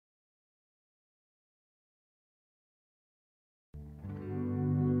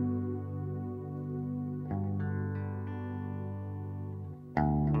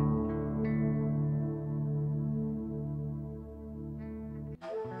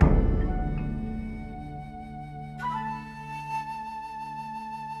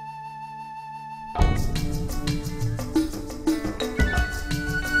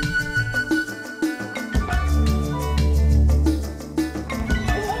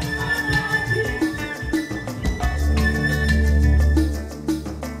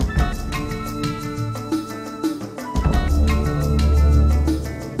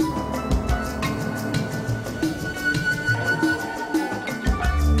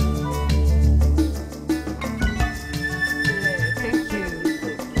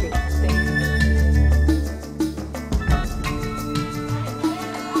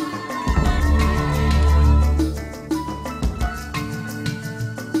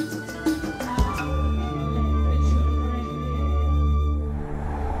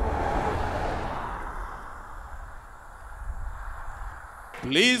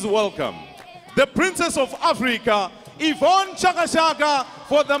Please welcome the Princess of Africa, Yvonne Chaka Chaka,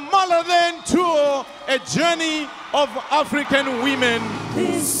 for the Motherland tour, a journey of African women.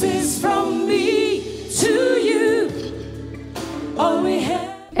 This is from me to you. All we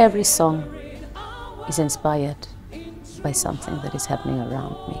have. Every song is inspired by something that is happening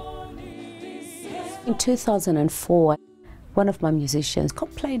around me. In 2004, one of my musicians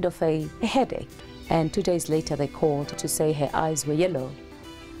complained of a headache, and 2 days later they called to say her eyes were yellow.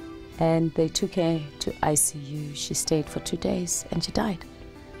 And they took her to ICU. She stayed for 2 days and she died.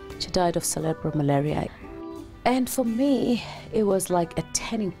 She died of cerebral malaria. And for me, it was like a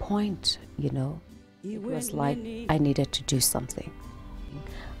turning point, you know. It was like I needed to do something.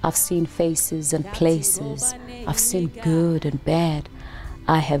 I've seen faces and places. I've seen good and bad.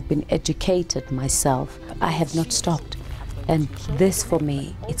 I have been educated myself. I have not stopped. And this for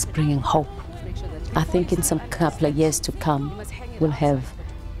me, it's bringing hope. I think in some couple of years to come, we'll have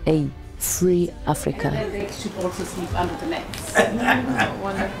a free Africa. They should also sleep under the nets.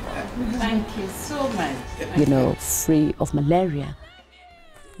 Wonderful. Thank you so much. You know, free of malaria.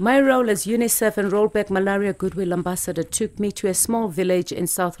 My role as UNICEF and Rollback Malaria Goodwill Ambassador took me to a small village in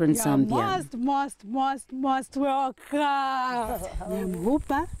southern Zambia. Most welcome. I'm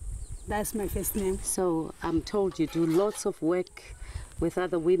Hoopa. That's my first name. So I'm told you do lots of work with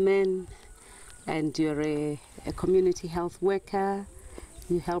other women, and you're a community health worker.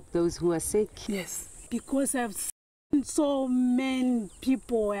 You help those who are sick. Yes, because I've seen so many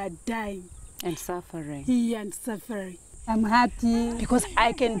people are dying. And suffering. Yeah, and suffering. I'm happy because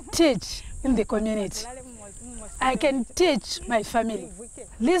I can teach in the community. I can teach my family.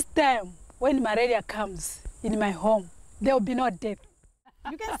 This time, when malaria comes in my home, there will be no death.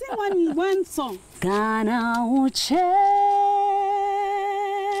 You can sing one song. Kana uchema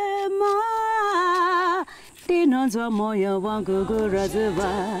dinonzwa moyo wangu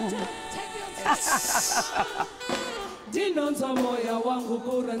kuraziwa. Dinonzwa moyo wangu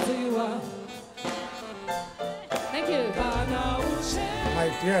kuraziwa. Thank you. My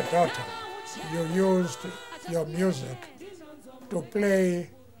dear daughter, you used your music to play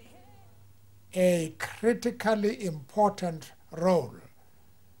a critically important role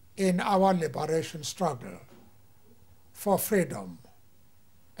in our liberation struggle for freedom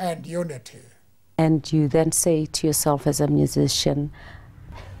and unity. And you then say to yourself as a musician,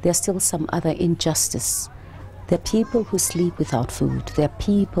 there's still some other injustice. There are people who sleep without food. There are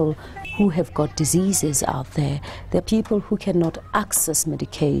people who have got diseases out there. There are people who cannot access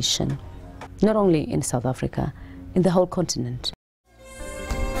medication, not only in South Africa, in the whole continent.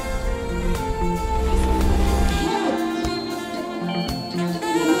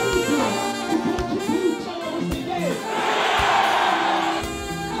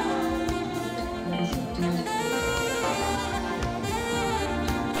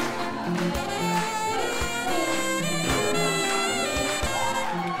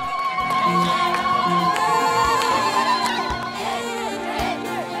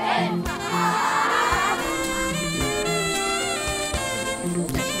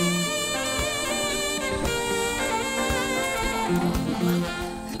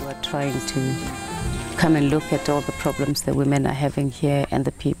 We're trying to come and look at all the problems the women are having here and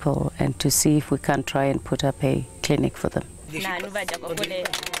the people, and to see if we can try and put up a clinic for them.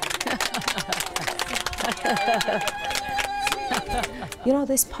 You know,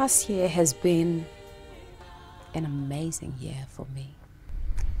 this past year has been an amazing year for me.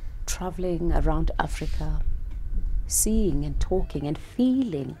 Traveling around Africa, seeing and talking and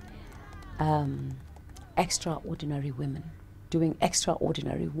feeling extraordinary women doing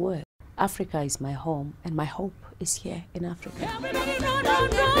extraordinary work. Africa is my home, and my hope is here in Africa.